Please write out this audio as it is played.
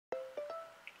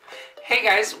Hey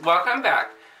guys, welcome back.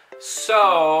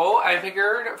 So, I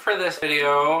figured for this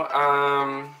video,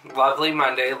 lovely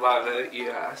Monday, love it,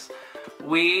 yes.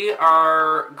 We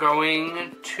are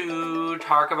going to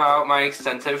talk about my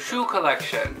extensive shoe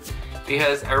collection.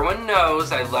 Because everyone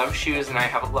knows I love shoes and I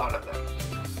have a lot of them.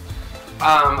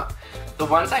 The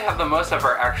ones I have the most of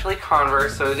are actually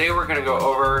Converse, so today we're going to go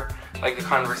over like the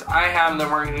Converse I have, and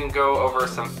then we're going to go over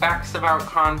some facts about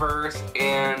Converse,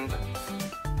 and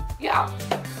yeah.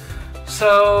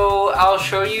 So I'll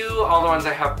show you all the ones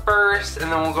I have first, and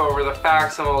then we'll go over the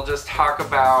facts, and we'll just talk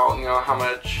about, you know, how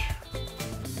much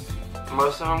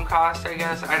most of them cost, I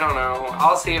guess. I don't know.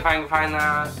 I'll see if I can find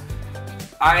that.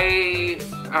 I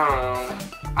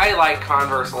like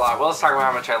Converse a lot. Well, let's talk about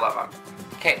how much I love them.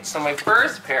 Okay, so my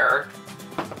first pair,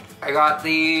 I got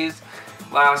these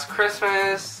last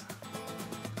Christmas.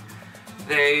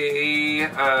 My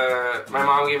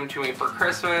mom gave them to me for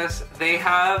Christmas. They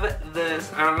have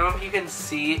this, I don't know if you can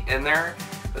see in there,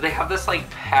 but they have this like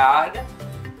pad,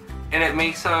 and it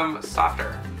makes them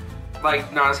softer.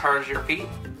 Like, not as hard as your feet.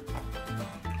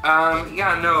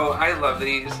 Yeah, no, I love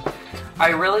these.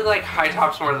 I really like high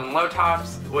tops more than low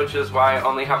tops, which is why I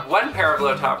only have one pair of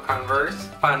low top Converse.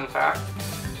 Fun fact.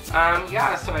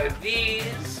 Yeah, so I have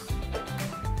these.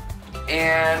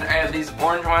 And I have these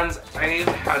orange ones. I've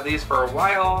had these for a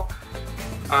while.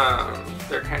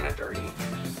 They're kind of dirty.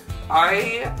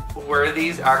 I wear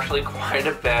these actually quite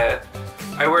a bit.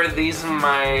 I wear these in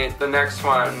the next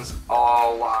ones a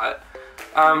lot.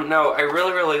 No, I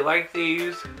really like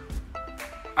these.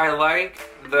 I like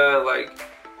the like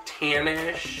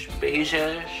tannish,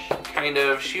 beige-ish kind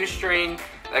of shoestring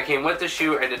that came with the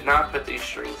shoe. I did not put these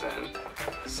strings in.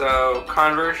 So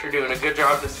Converse, you're doing a good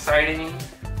job deciding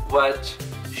what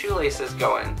shoelaces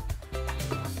go in.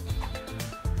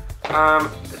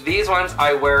 These ones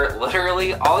I wear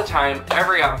literally all the time,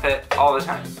 every outfit, all the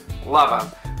time. Love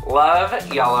them. Love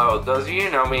yellow. Those of you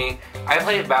who know me, I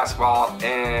played basketball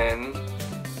in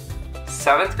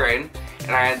 7th grade,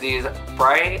 and I had these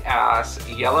bright ass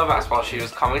yellow basketball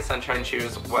shoes, call me sunshine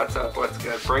shoes. What's up, what's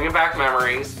good? Bringing back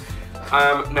memories.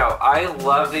 No, I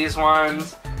love these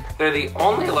ones. They're the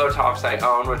only low tops I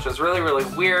own, which is really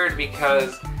weird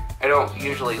because I don't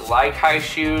usually like high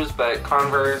shoes, but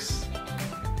Converse,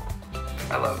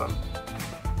 I love them.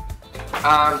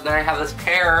 Then I have this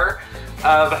pair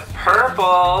of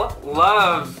purple.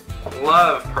 Love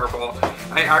purple.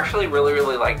 I actually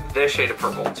really like this shade of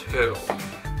purple too.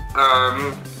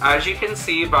 As you can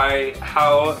see by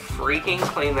how freaking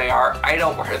clean they are, I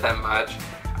don't wear them much.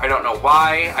 I don't know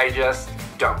why, I just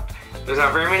don't. There's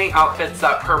not very many outfits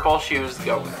that purple shoes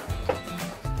go with.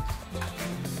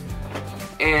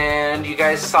 And you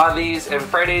guys saw these in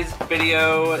Friday's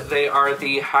video. They are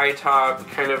the high top,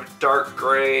 kind of dark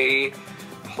gray,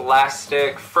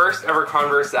 plastic, first ever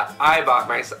Converse that I bought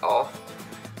myself.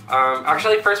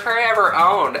 Actually, first pair I ever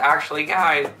owned. Actually,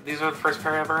 yeah, these were the first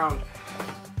pair I ever owned.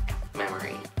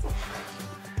 Memory.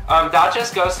 That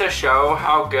just goes to show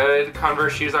how good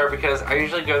Converse shoes are, because I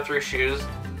usually go through shoes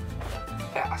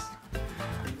fast.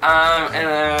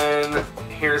 And then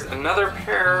here's another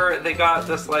pair. They got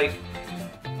this like,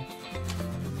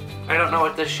 I don't know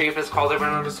what this shape is called. I've been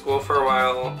out of school for a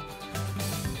while.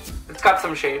 It's got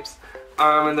some shapes.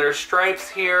 And there's stripes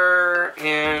here,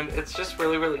 and it's just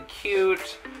really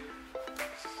cute.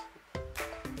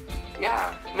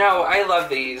 Yeah, no, I love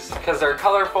these because they're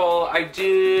colorful. I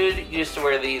did used to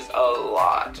wear these a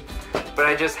lot, but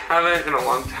I just haven't in a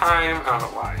long time. I don't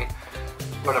know why.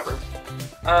 Whatever.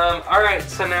 Alright,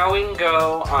 so now we can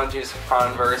go on to some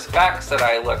Converse facts that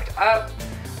I looked up.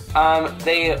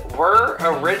 They were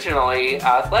originally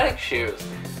athletic shoes.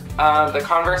 The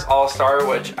Converse All-Star,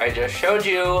 which I just showed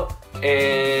you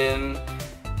in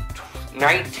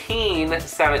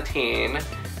 1917,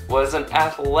 was an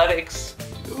athletic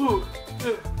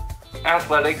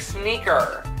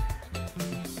sneaker.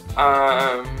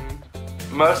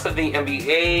 Most of the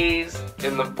NBAs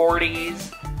in the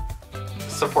 40s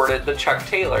supported the Chuck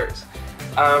Taylors.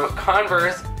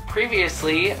 Converse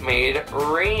previously made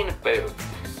rain boots.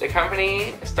 The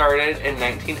company started in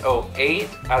 1908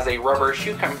 as a rubber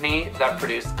shoe company that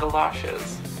produced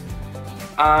galoshes.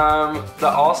 The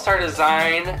All-Star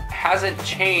design hasn't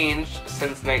changed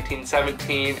since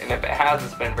 1917, and if it has,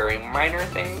 it's been very minor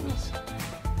things.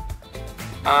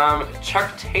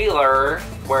 Chuck Taylor,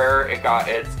 where it got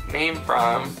its name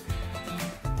from,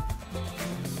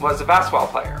 was a basketball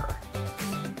player.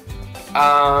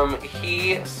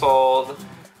 He sold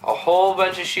a whole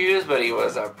bunch of shoes, but he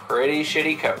was a pretty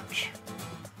shitty coach.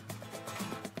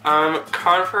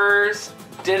 Converse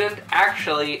didn't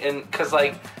actually, because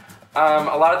like,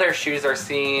 a lot of their shoes are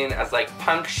seen as like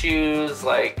punk shoes,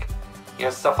 like you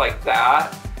know, stuff like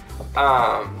that.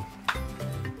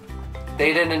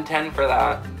 They didn't intend for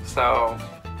that, so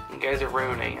you guys are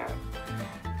ruining it.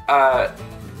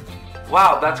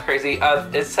 Wow, that's crazy.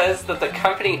 It says that the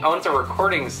company owns a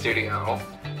recording studio.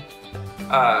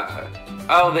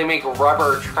 Oh, they make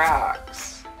rubber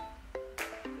tracks.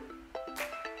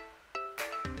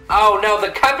 Oh no,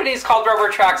 the company's called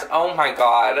Rubber Tracks. Oh my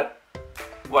god.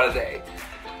 What are they?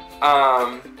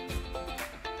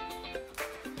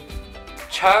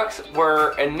 Chucks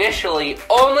were initially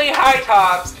only high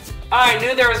tops. I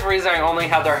knew there was a reason I only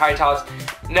had their high tops.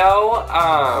 No,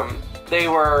 they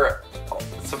were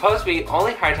supposed to be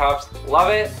only high tops. Love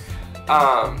it.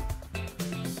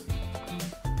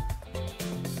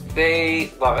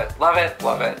 They love it. Love it.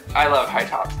 Love it. I love high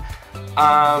tops.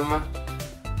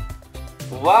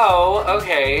 Whoa,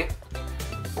 okay.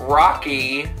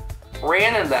 Rocky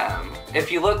ran in them. If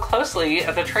you look closely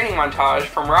at the training montage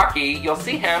from Rocky, you'll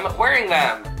see him wearing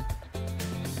them.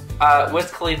 Wiz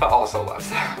Khalifa also loves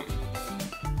them.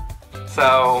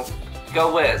 So,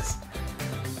 go Wiz.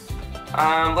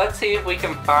 Let's see if we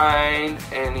can find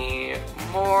any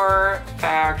more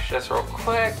facts just real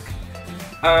quick.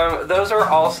 Those are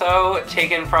also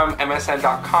taken from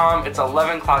MSN.com. It's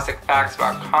 11 classic facts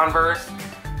about Converse,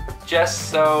 just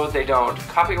so they don't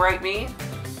copyright me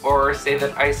or say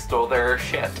that I stole their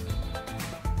shit.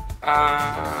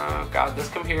 God, this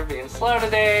computer being slow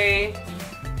today.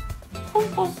 Boop,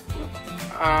 boop.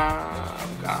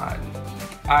 God.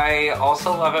 I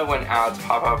also love it when ads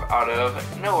pop up out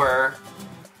of nowhere.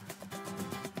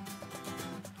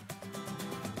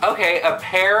 Okay, a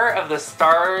pair of the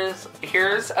stars.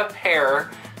 Here's a pair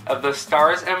of the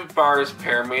Stars and Bars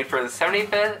pair made for the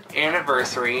 75th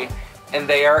anniversary, and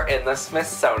they are in the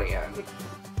Smithsonian.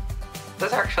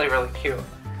 Those are actually really cute.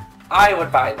 I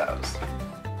would buy those.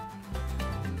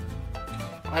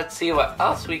 Let's see what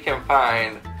else we can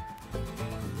find.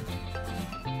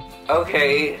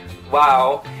 Okay,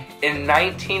 wow. In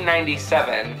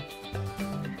 1997,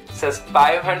 it says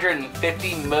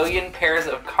 550 million pairs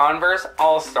of Converse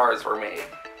All-Stars were made.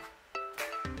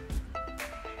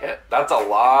 Shit, that's a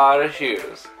lot of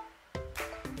shoes.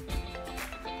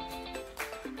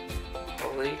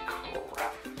 Holy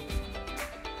crap.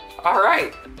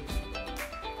 Alright.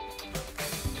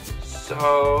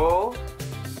 So...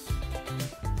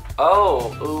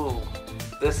 oh, ooh.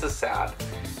 This is sad.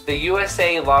 The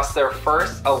USA lost their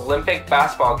first Olympic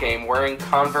basketball game wearing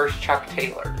Converse Chuck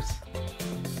Taylors.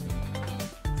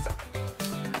 So,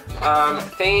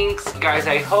 thanks, guys.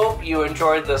 I hope you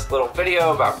enjoyed this little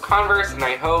video about Converse, and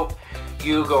I hope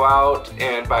you go out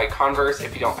and buy Converse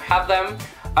if you don't have them.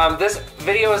 This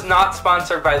video is not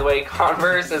sponsored, by the way.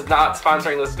 Converse is not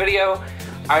sponsoring this video.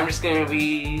 I'm just going to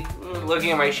be looking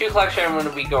at my shoe collection. I'm going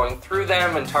to be going through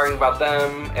them and talking about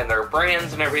them and their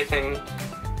brands and everything.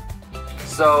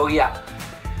 So yeah,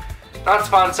 not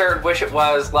sponsored, wish it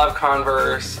was, love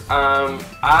Converse.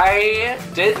 I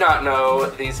did not know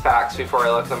these facts before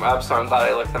I looked them up, so I'm glad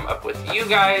I looked them up with you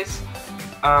guys.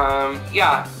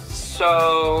 Yeah,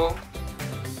 so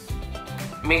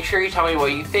make sure you tell me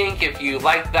what you think, if you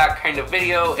like that kind of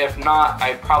video. If not,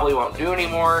 I probably won't do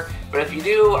anymore, but if you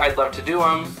do, I'd love to do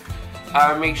them.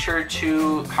 Make sure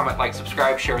to comment, like,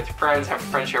 subscribe, share with your friends, have your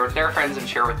friends share with their friends, and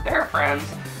share with their friends.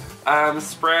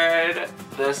 Spread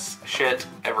this shit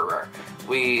everywhere.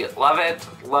 We love it.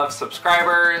 Love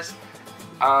subscribers.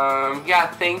 Yeah,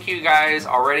 thank you guys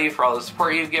already for all the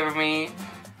support you've given me.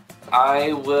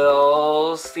 I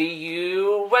will see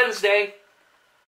you Wednesday.